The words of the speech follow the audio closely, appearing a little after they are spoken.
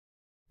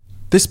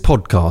This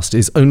podcast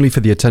is only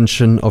for the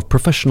attention of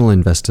professional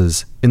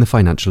investors in the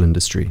financial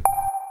industry.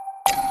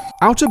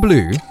 Outer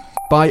Blue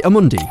by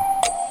Amundi.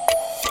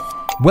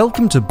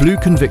 Welcome to Blue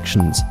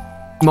Convictions,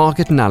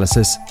 market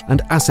analysis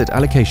and asset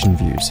allocation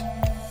views.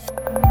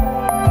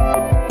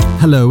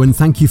 Hello and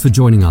thank you for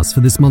joining us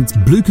for this month's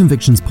Blue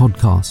Convictions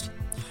podcast.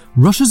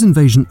 Russia's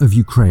invasion of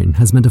Ukraine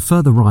has meant a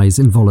further rise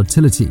in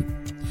volatility.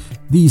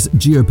 These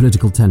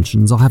geopolitical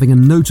tensions are having a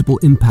notable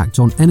impact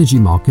on energy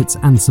markets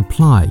and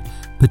supply,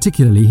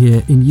 particularly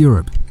here in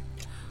Europe.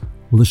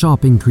 Well, the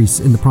sharp increase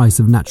in the price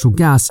of natural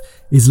gas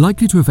is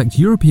likely to affect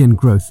European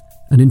growth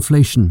and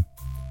inflation.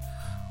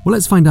 Well,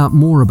 let's find out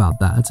more about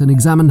that and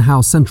examine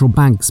how central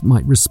banks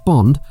might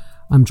respond.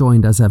 I'm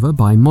joined as ever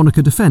by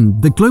Monica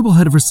Defend, the Global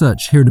Head of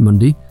Research here at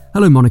Amundi.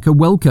 Hello, Monica,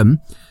 welcome.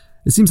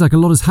 It seems like a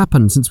lot has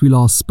happened since we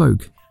last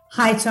spoke.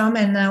 Hi, Tom,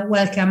 and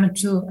welcome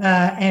to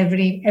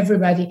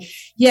everybody.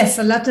 Yes,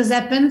 a lot has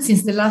happened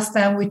since the last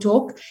time we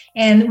talked,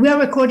 and we are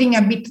recording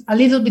a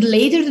little bit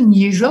later than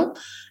usual,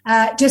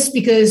 just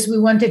because we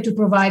wanted to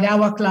provide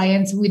our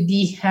clients with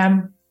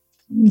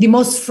the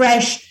most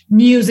fresh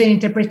news and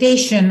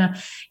interpretation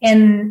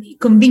and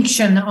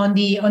conviction on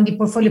the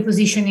portfolio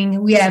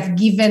positioning we have,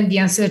 given the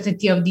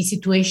uncertainty of the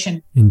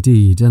situation.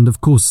 Indeed. And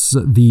of course,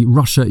 the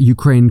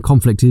Russia-Ukraine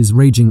conflict is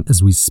raging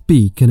as we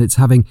speak, and it's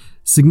having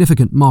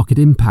significant market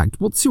impact.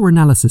 What's your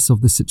analysis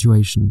of the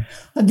situation?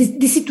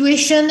 The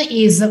situation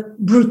is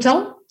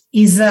brutal,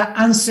 is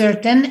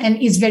uncertain,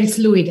 and is very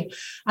fluid.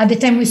 At the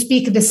time we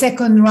speak, the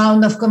second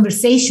round of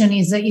conversation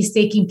is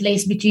taking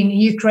place between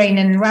Ukraine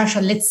and Russia.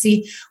 Let's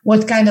see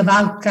what kind of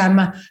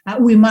outcome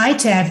we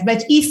might have.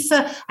 But if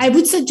I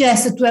would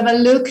suggest to have a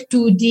look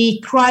to the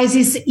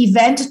crisis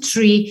event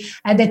tree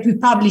that we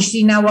published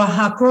in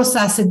our cross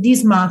asset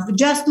this month,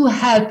 just to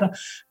help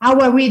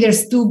our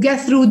readers to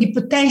get through the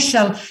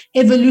potential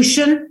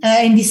evolution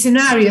in the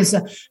scenarios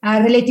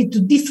related to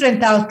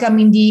different outcome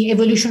in the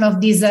evolution of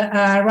this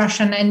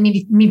Russian and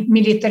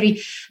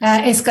military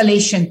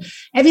escalation.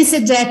 Having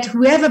said that,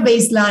 we have a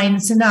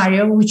baseline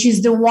scenario, which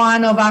is the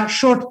one of a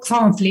short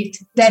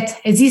conflict that,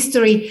 as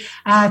history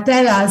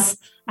tells us,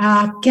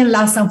 can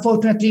last,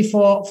 unfortunately,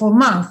 for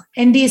months.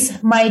 And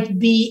this might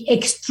be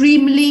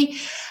extremely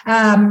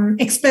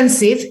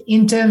expensive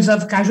in terms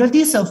of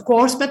casualties, of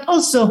course, but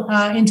also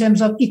in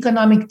terms of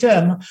economic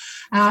term,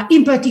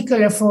 in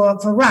particular for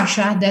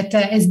Russia, that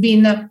has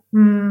been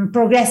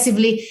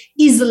progressively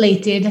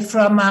isolated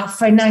from a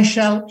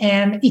financial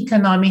and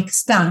economic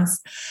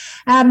stance.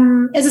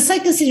 As a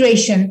side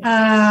consideration,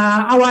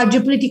 our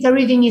geopolitical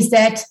reading is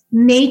that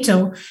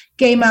NATO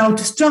came out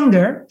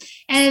stronger,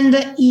 and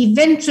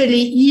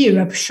eventually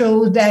Europe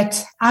showed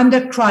that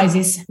under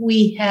crisis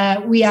we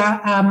are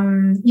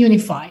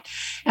unified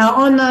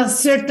on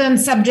certain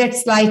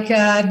subjects like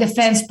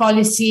defense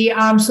policy,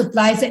 arms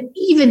supplies, and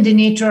even the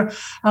nature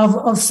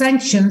of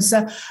sanctions.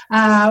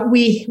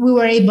 We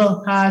were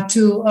able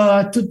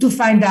to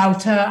find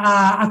out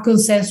a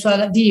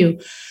consensual view.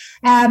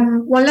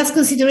 One last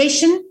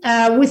consideration,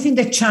 we think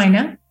that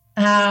China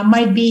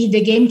might be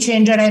the game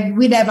changer and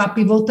will have a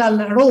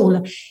pivotal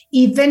role,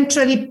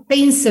 eventually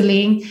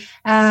penciling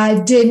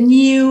the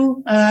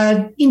new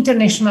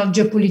international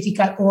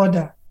geopolitical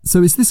order.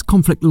 So is this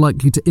conflict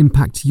likely to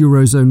impact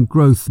Eurozone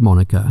growth,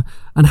 Monica?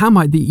 And how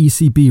might the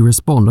ECB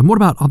respond? And what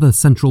about other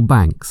central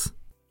banks?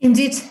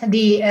 Indeed,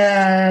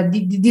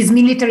 this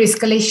military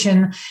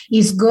escalation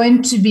is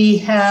going to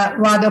be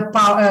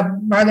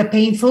rather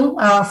painful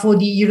for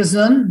the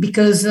Eurozone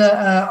because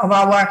of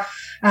our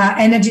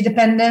energy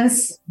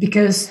dependence,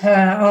 because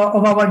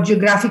of our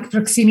geographic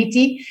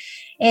proximity.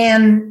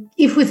 And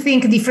if we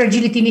think the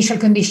fragility initial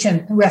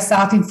condition we are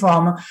starting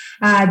from,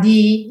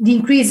 the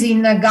increase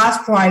in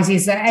gas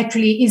prices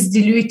actually is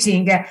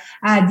diluting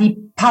the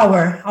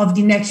power of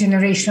the Next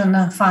Generation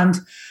Fund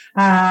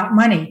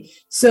money.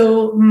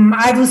 So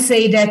I would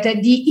say that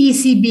the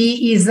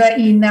ECB is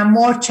in a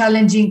more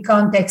challenging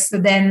context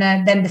than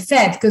the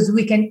Fed, because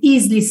we can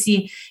easily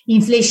see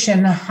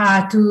inflation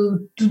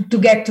to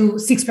get to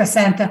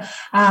 6%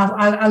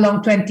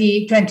 along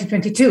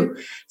 2022.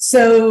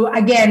 So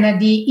again,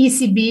 the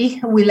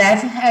ECB will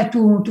have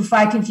to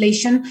fight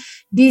inflation.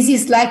 This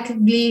is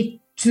likely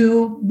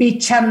to be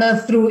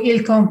channeled through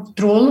yield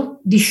control,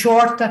 the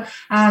short term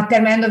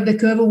end of the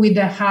curve, with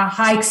the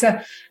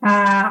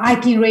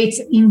hiking rates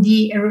in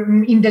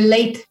the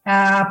late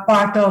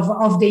part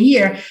of the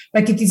year.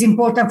 But it is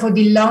important for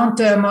the long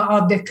term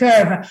of the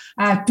curve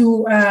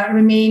to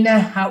remain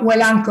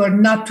well anchored,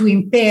 not to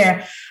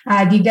impair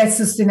the debt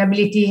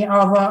sustainability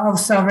of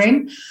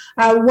sovereign.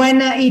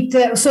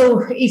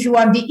 So if you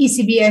want, the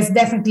ECB has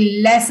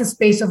definitely less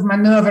space of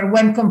maneuver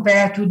when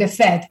compared to the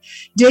Fed.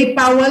 Jay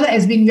Powell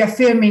has been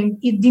reaffirming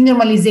the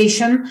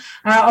normalization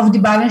of the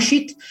balance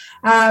sheet,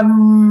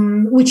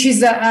 which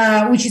is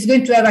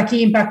going to have a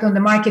key impact on the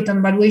market,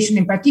 on valuation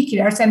in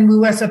particular. And we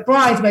were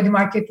surprised by the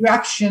market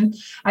reaction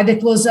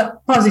that was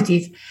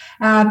positive.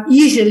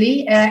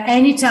 Usually,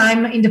 any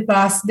time in the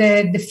past,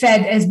 the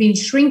Fed has been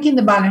shrinking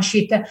the balance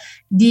sheet,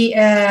 the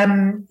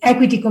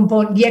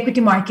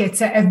equity markets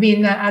have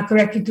been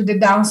corrected to the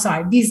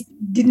downside. This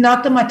did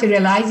not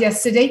materialize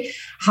yesterday.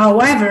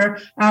 However,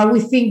 we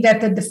think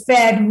that the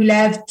Fed will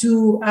have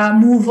to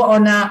move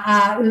on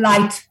a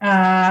light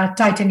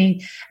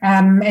tightening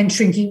and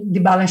shrinking the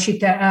balance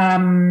sheet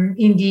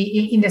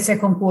in the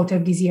second quarter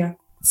of this year.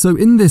 So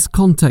in this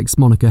context,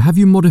 Monica, have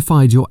you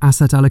modified your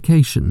asset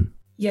allocation?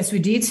 Yes, we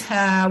did,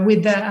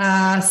 with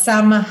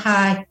some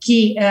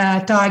key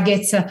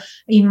targets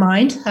in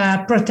mind,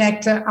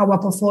 protect our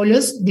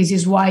portfolios. This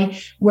is why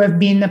we've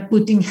been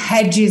putting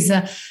hedges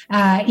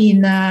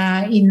in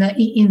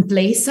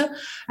place.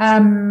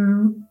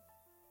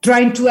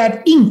 Trying to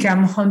have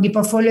income on the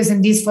portfolios,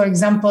 and this, for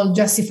example,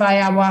 justify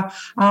our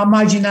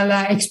marginal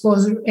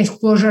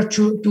exposure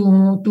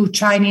to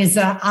Chinese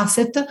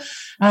asset,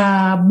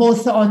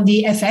 both on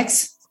the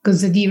FX,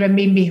 because the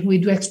renminbi, we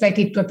do expect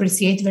it to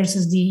appreciate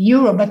versus the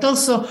euro, but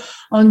also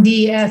on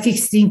the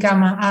fixed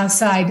income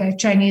side.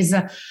 Chinese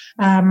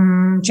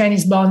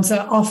bonds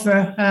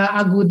offer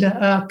a good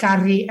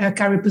carry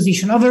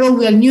position. Overall,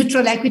 we are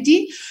neutral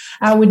equity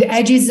with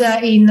hedges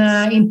in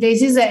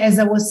places, as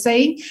I was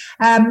saying.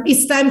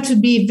 It's time to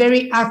be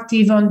very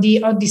active on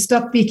the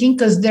stock picking,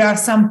 because there are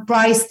some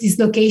price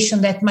dislocation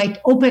that might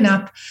open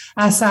up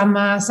some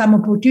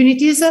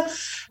opportunities.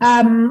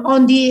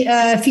 On the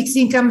fixed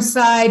income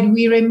side,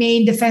 we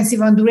remain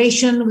defensive on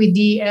duration with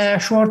the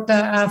short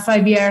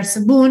 5 years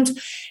bond.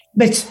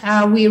 But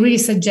we really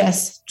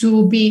suggest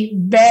to be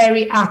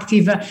very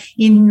active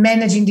in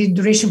managing the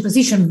duration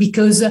position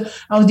because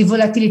of the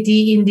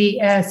volatility in the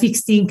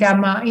fixed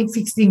income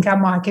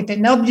market,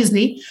 and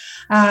obviously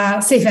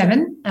safe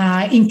haven,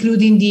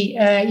 including the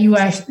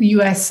US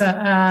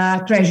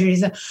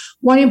treasuries.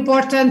 One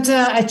important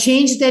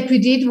change that we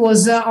did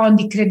was on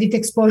the credit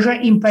exposure,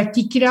 in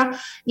particular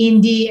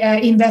in the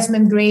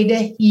investment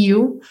grade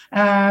EU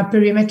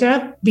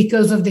perimeter,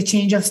 because of the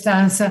change of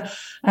stance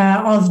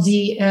of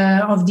the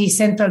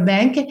central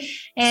bank.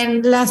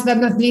 And last but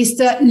not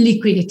least,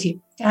 liquidity.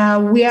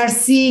 We are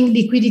seeing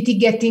liquidity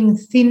getting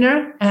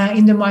thinner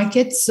in the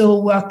market, so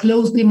we are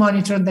closely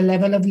monitoring the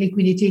level of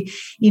liquidity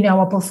in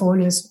our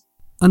portfolios.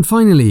 And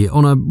finally,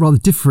 on a rather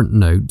different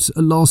note,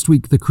 last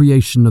week the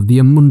creation of the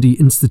Amundi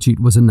Institute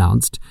was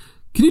announced.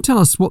 Can you tell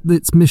us what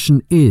its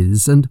mission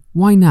is and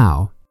why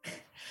now?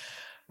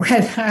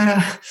 Well,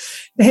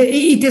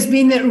 it has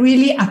been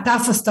really a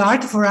tough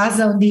start for us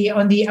on the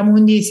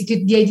Amundi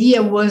Institute. The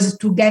idea was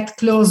to get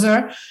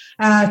closer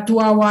to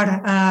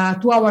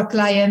our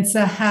clients,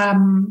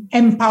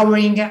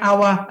 empowering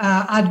our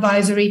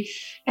advisory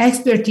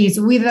expertise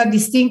with a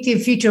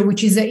distinctive feature,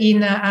 which is in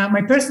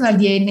my personal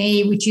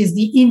DNA, which is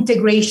the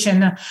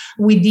integration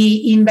with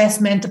the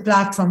investment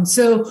platform.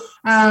 So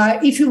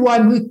if you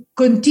want, we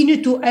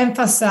continue to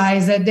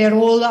emphasize the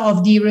role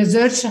of the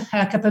research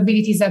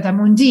capabilities at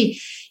Amundi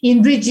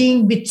in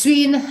bridging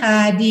between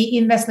the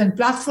investment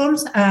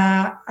platforms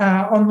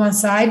on one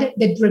side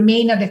that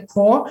remain at the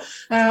core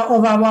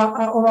of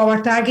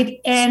our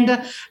target, and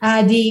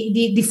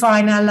the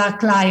final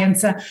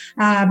clients,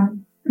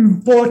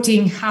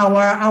 porting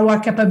our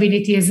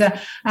capabilities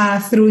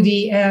through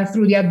the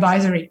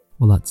advisory.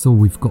 Well, that's all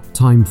we've got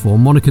time for.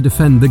 Monica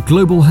Defend, the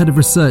Global Head of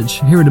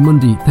Research here at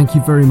Amundi, thank you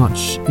very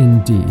much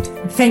indeed.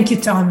 Thank you,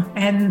 Tom,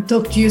 and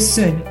talk to you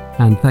soon.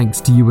 And thanks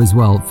to you as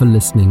well for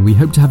listening. We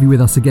hope to have you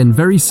with us again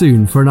very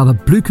soon for another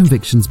Blue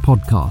Convictions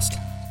podcast.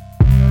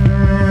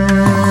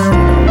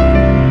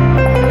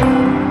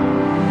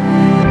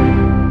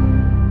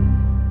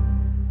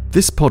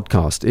 This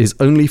podcast is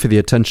only for the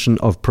attention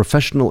of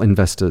professional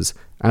investors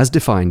as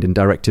defined in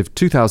Directive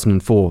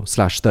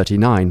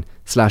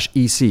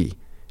 2004/39/EC,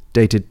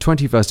 dated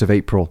 21st of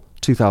April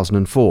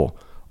 2004,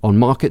 on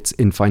markets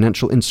in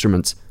financial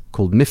instruments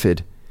called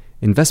MiFID,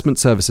 investment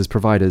services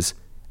providers,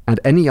 and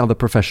any other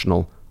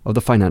professional of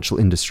the financial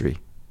industry.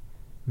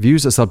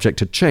 Views are subject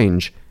to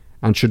change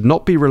and should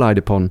not be relied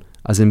upon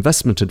as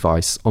investment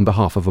advice on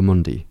behalf of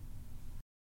Amundi.